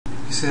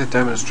This is a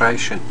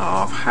demonstration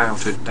of how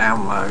to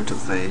download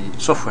the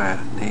software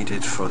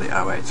needed for the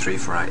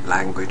 08348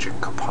 language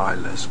and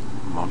compilers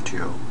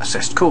module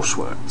assessed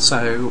coursework.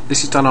 So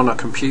this is done on a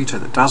computer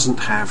that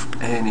doesn't have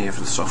any of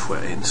the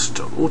software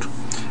installed,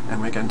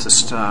 and we're going to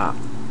start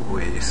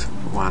with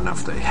one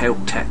of the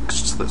help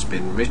texts that's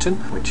been written,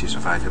 which is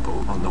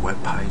available on the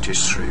web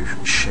pages through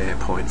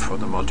SharePoint for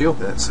the module,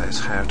 that says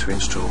how to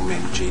install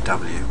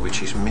MinGW,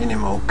 which is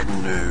minimal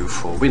GNU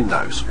for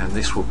Windows, and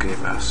this will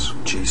give us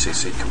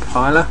GCC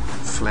compiler,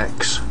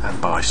 Flex and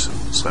Bison.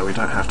 So we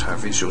don't have to have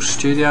Visual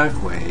Studio,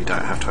 we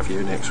don't have to have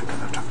Unix, we don't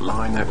have to have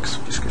Linux,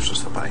 it just gives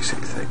us the basic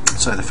thing.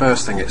 So the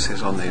first thing it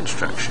says on the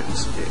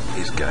instructions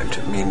is go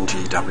to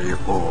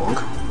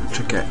mingw.org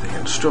to get the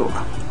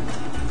installer.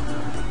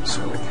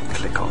 So we can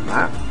click on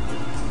that,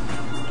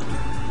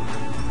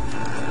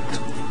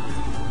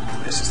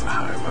 and this is the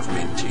home of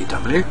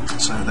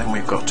MinGW. So then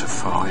we've got to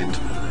find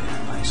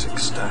the basic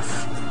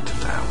stuff to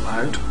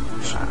download.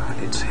 So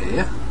it's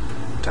here,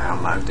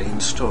 download the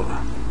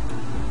installer,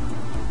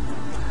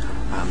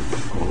 and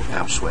all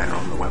elsewhere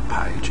on the web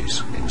page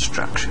is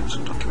instructions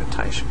and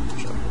documentation.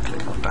 So we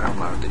click on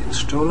download the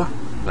installer,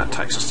 and that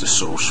takes us to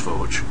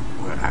SourceForge,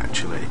 where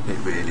actually it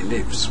really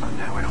lives. So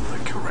now we're on the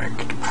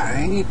correct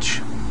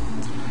page.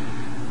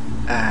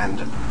 And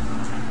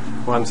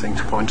one thing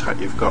to point out,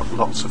 you've got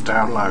lots of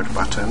download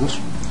buttons,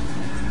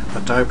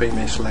 but don't be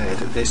misled.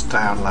 This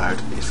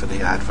download is for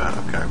the advert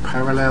of Go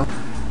Parallel,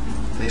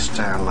 this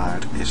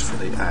download is for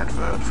the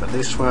advert for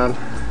this one.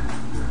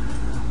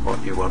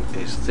 What you want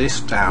is this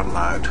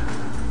download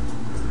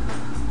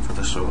for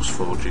the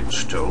SourceForge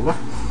installer.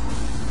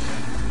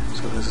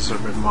 So this is a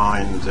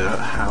reminder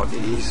how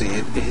easy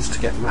it is to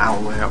get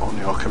malware on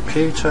your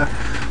computer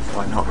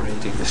by not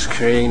reading the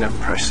screen and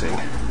pressing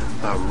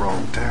the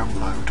wrong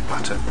download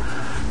button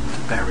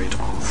buried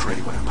on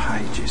free web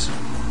pages.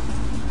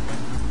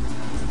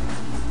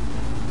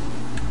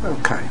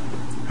 Okay,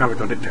 now we've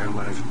got it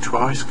downloaded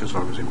twice because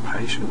I was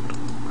impatient,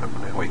 but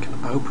now we can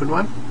open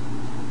one.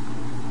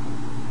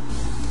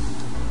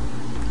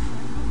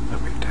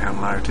 And we've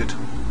downloaded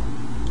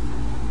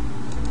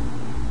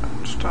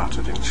and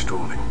started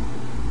installing.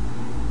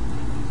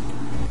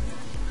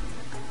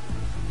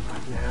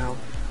 Right now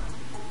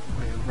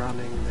we're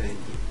running the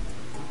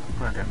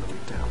program that we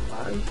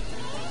download,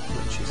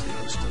 which is the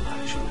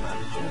installation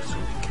manager. So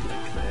we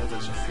click there,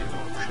 there's a few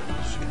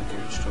options. Can you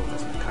install it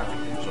for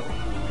current users or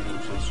all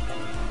users?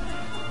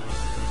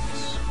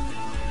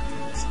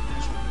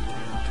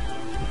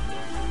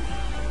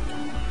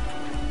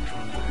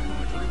 On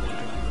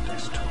the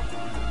desktop.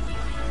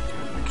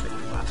 And we click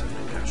the button and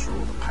it goes through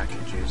all the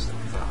packages that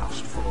we've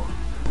asked for.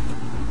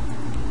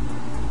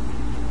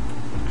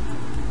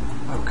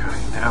 Okay,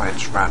 now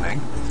it's running,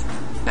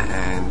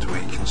 and we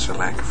can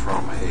select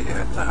from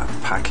here the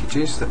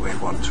packages that we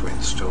want to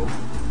install,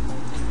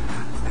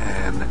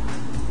 and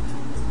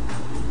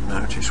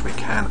notice we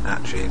can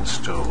actually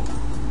install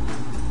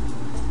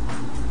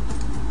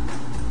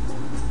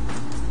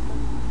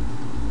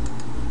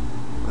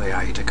the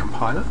Ada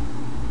compiler.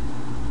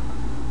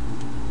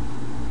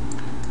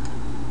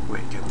 We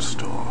can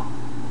store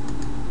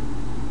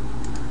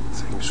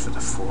things for the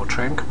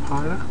Fortran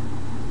compiler.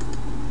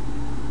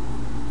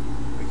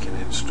 We can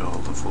install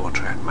the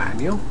Fortran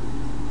manual.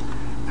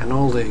 And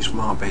all these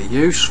might be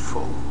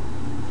useful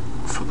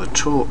for the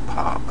taught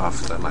part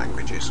of the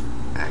languages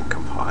and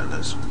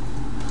compilers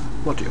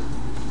module.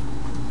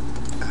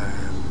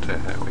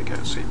 And we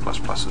get C++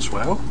 as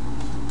well.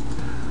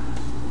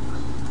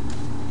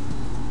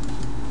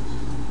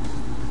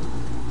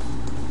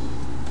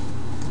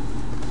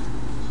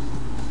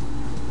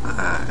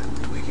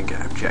 And we can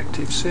get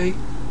Objective-C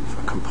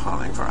for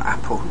compiling for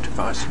Apple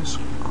devices,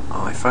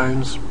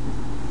 iPhones,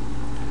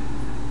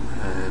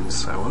 and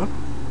so on.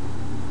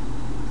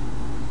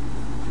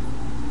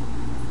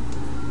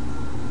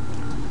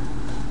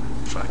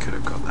 So I could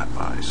have got that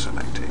by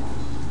selecting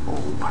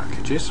all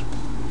packages.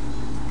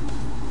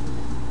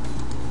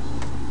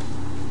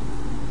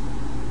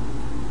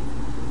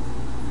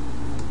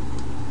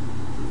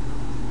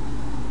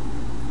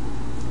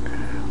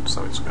 And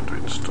so it's going to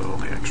install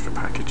the extra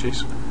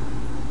packages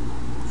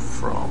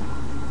from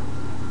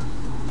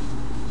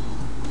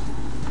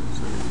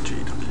the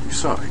MinGW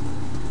site.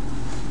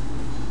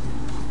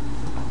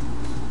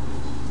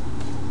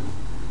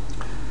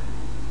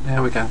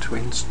 Now we're going to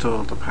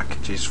install the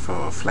packages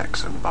for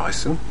Flex and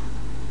Bison,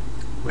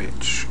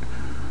 which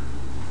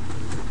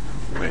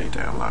we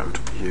download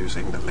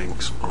using the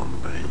links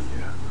on the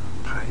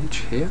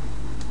page here.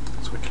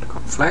 So we click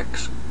on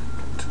Flex,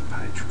 go to the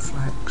page for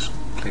Flex,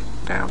 click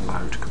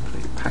Download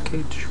Complete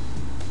Package.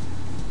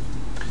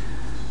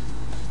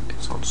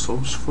 It's on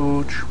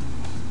SourceForge.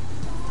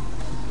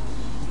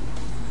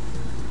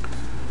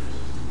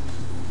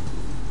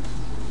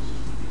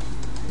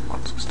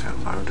 Once it's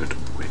downloaded,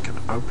 we can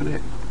open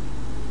it.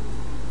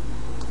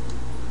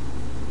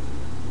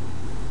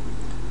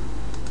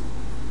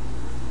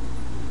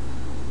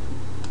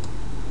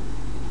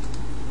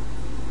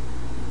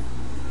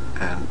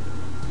 And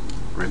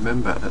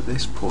remember, at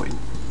this point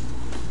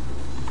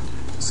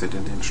said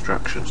in the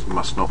instructions, there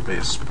must not be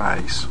a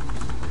space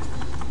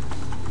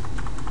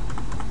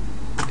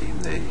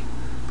in the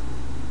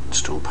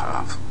install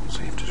path, so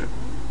you have to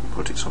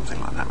put it something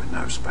like that with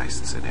no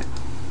spaces in it.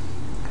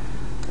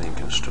 Then you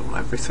can install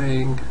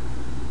everything.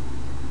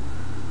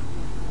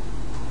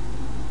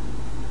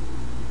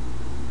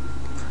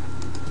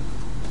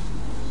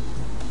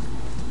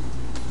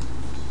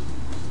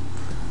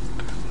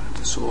 Download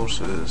the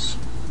sources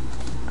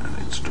and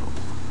install.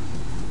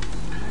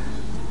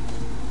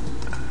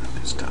 And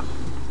it's done.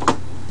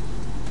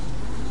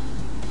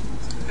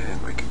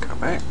 Then we can go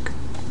back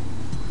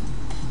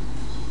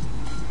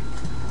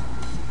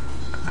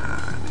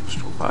and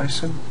install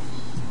Bison.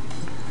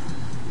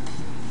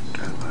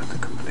 Download the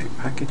complete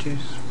packages.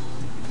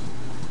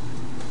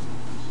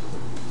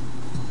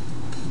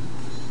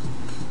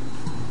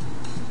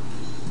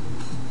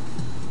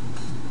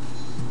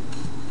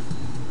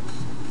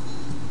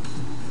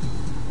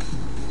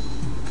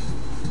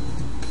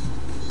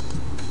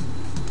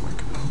 We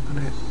can open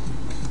it.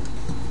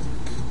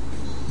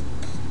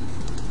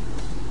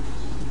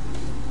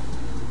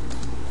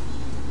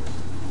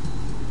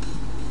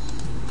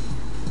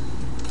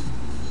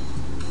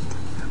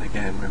 And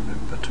again,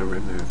 remember to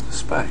remove the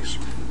space.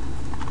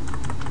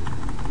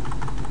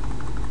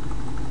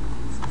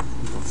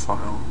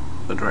 File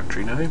the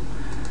directory name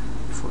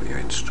before you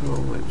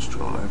install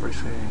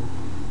everything.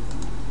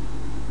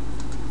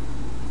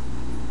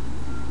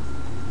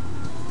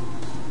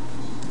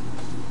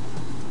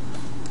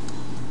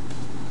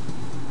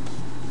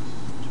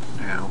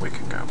 Now we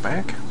can go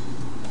back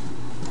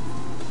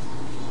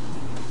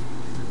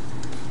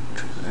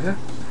to there.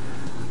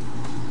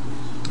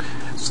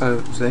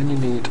 So then you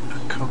need a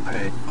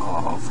copy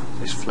of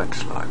this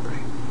Flex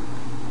library.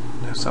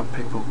 Now some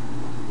people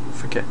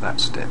forget that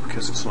step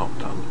because it's not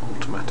done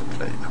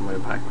automatically, and we're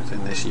back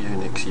within this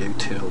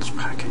unxutils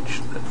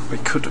package that we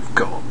could have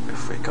got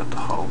if we got the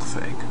whole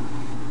thing.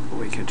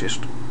 We could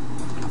just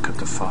look at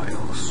the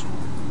files,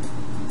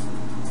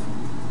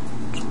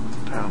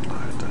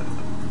 download the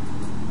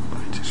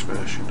latest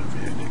version of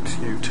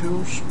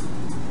unxutils.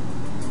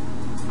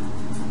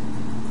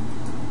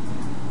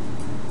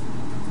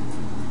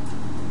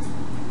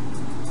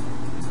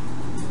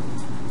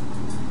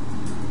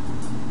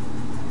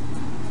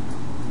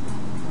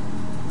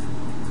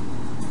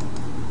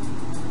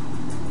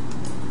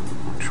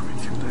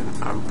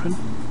 Open.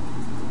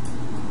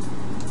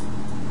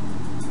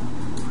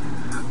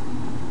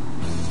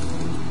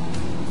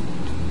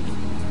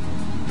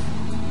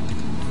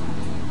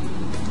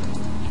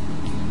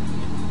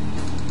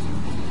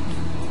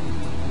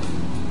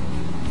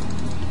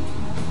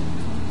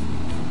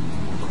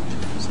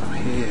 So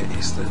here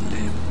is the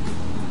Libfl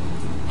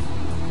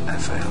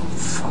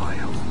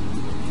file.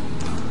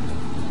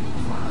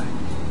 Right.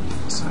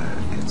 So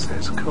it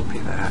says copy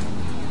that.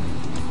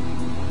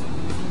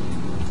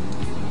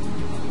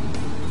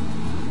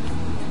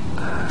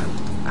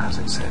 As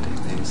it said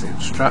in these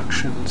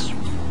instructions,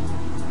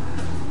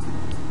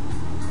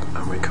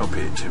 and we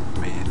copy it to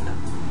MinGW.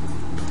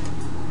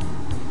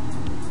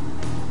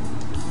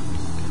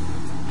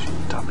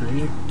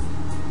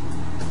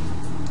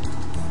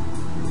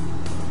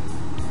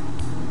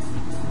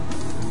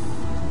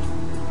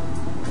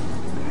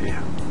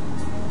 Here.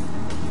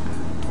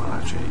 Well,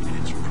 actually,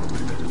 it's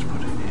probably better to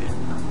put it in here,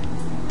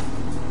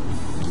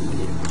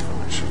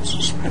 I should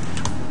suspect.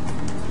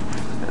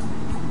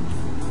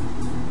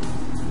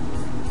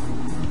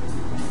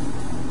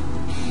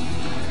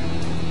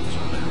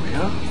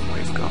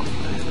 We've got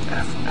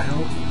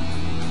Libfl,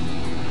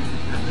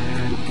 and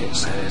then it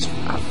says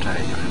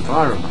update your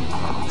environment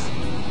path.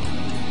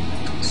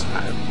 So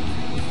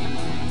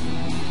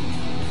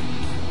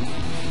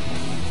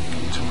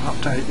to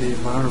update the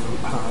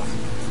environment path,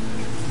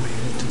 we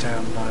need to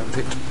download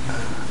it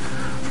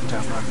from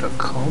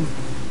download.com,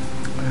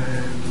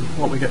 and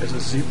what we get is a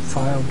zip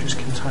file just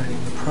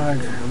containing the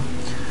program,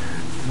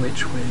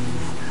 which we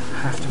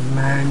have to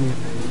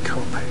manually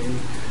copy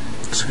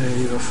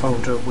to the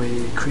folder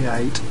we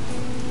create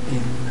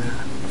in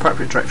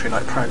appropriate directory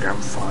like program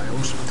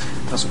files.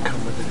 It doesn't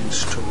come with an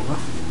installer.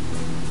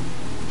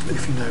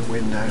 If you know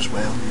Windows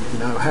well, you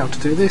know how to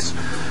do this,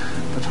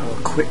 but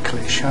I'll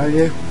quickly show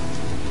you.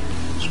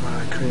 So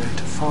I create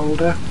a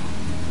folder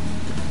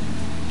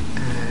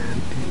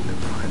and in the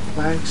right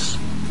place,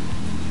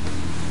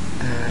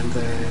 and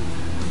then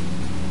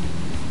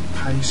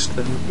paste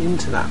them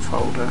into that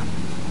folder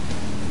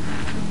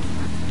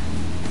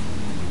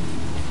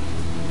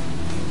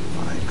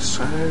like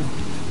so.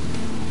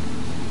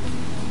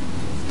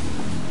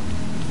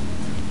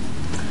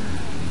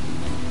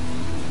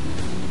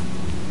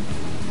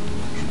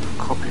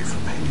 Copy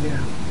from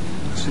here,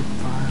 a zip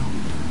file,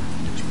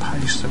 just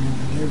paste them in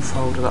the new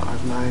folder that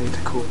I've made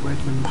called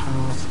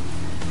RedmondPath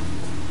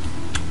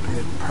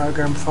in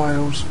program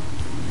files,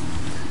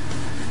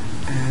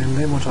 and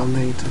then what I'll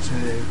need to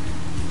do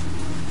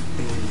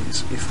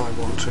is, if I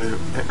want to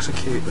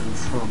execute them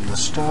from the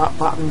start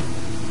button,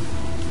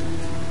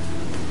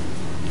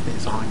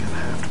 is I'm going to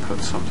have to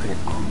put something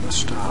on the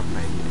start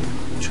menu,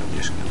 which I'm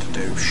just going to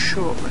do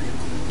shortly.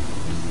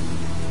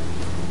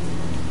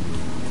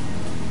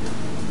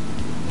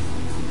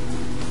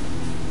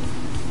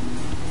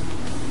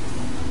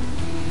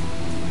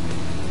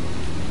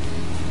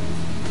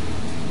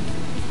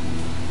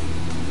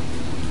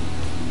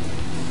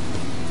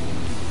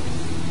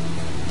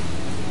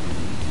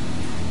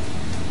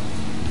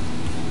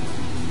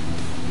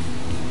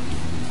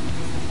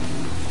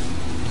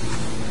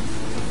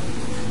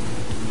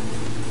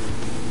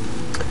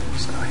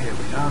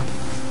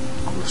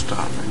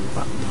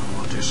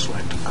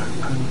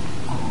 open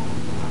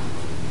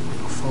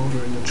on a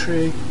folder in the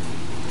tree.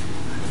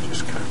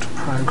 Just go to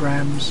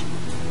Programs,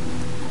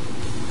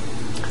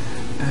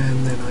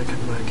 and then I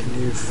can make a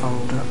new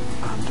folder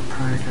under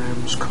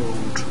Programs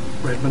called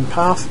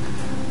RedmondPath.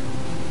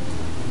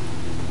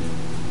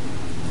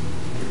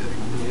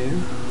 Using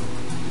New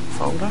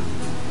folder.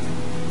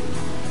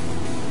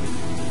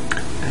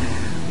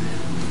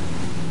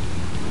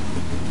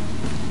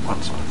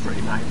 Once I've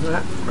renamed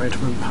that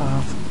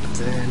RedmondPath,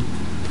 then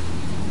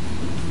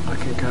I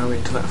can go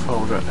into that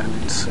folder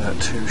and insert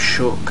 2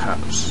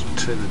 shortcuts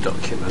to the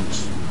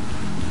documents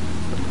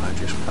that I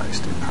just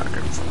placed in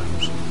program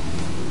files.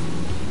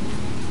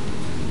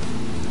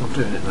 I'm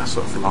doing it in a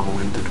sort of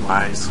long-winded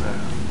way, so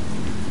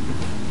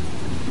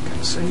you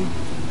can see.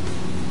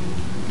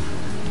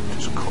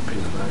 Just copy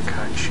the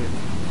location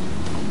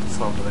of the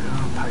folder they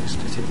are, paste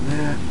it in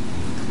there.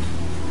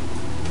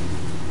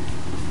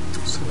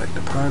 Select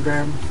the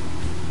program,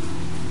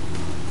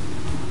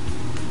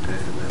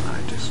 and then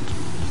I just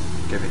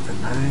give it the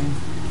name,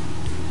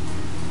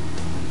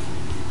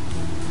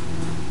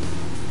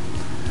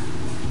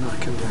 and I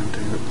can then do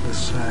the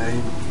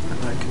same and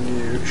make a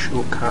new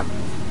shortcut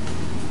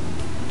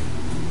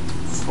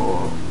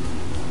for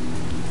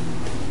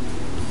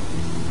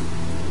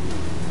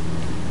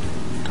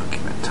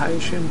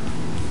documentation.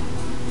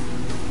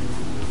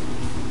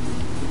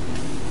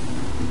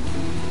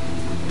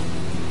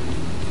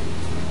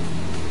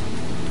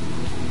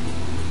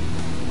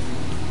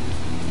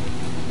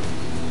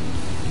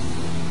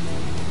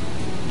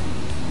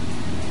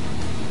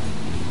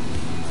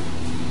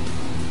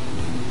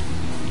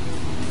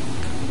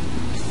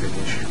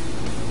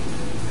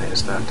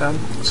 There's that done,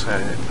 so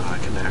I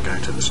can now go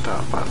to the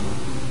Start button,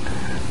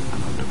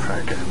 and under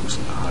Programs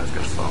I've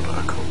got a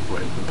folder called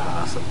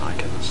RedmondPath that I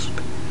can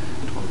stick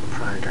on the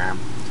program,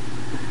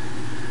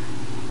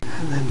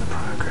 and then the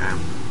program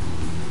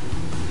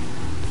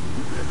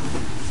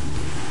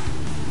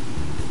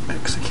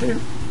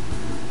execute.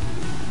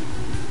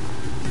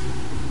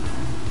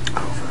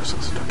 Oh, first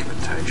that's the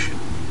documentation.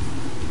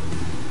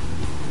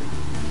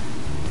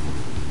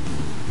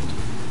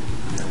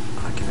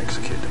 I can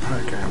execute the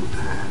program,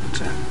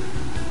 and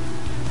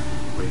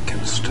we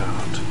can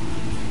start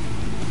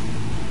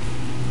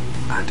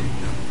adding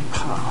a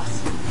path.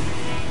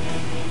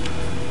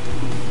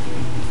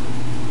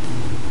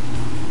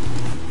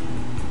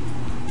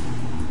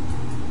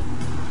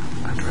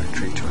 A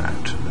directory to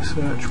add to the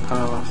search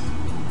path.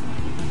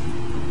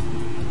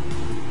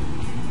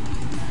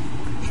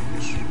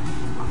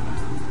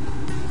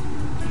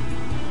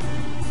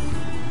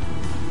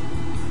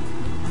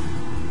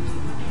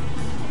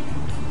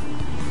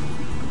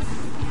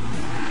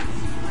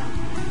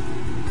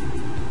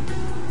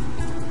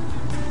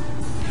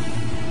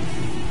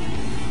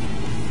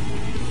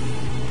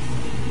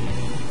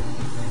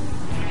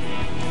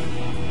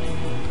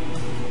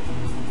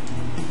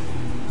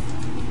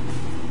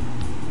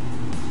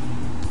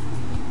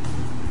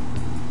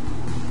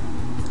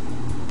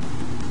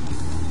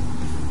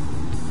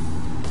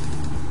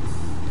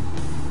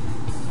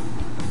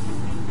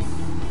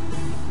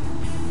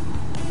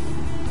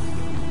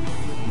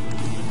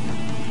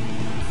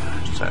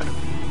 So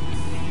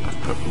I've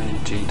put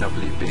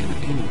MinGW bin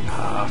in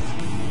path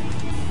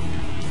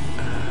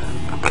and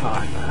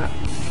apply that,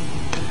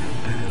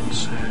 and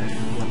so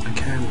what I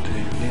can do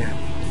now,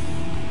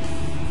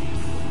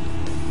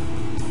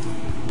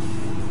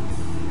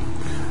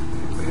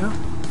 here we are,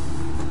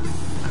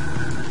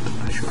 and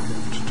I should be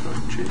able to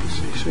type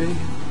GCC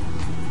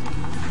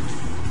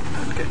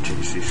and get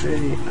GCC,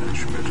 and I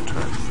should be able to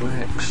type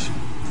flex.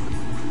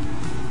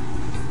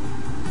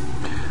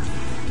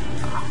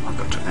 I've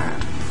got to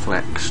add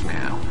flex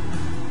now,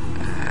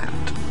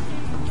 and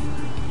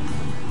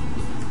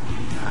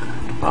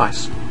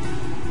nice.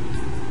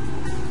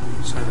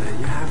 So there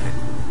you have it.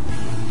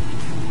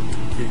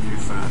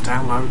 You've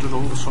downloaded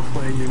all the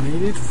software you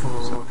needed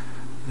for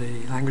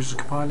the Languages and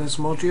Compilers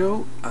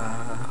module.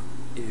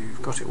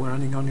 You've got it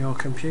running on your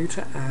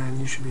computer, and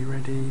you should be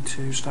ready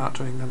to start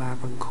doing the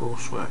lab and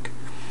coursework.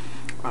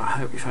 I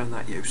hope you found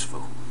that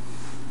useful.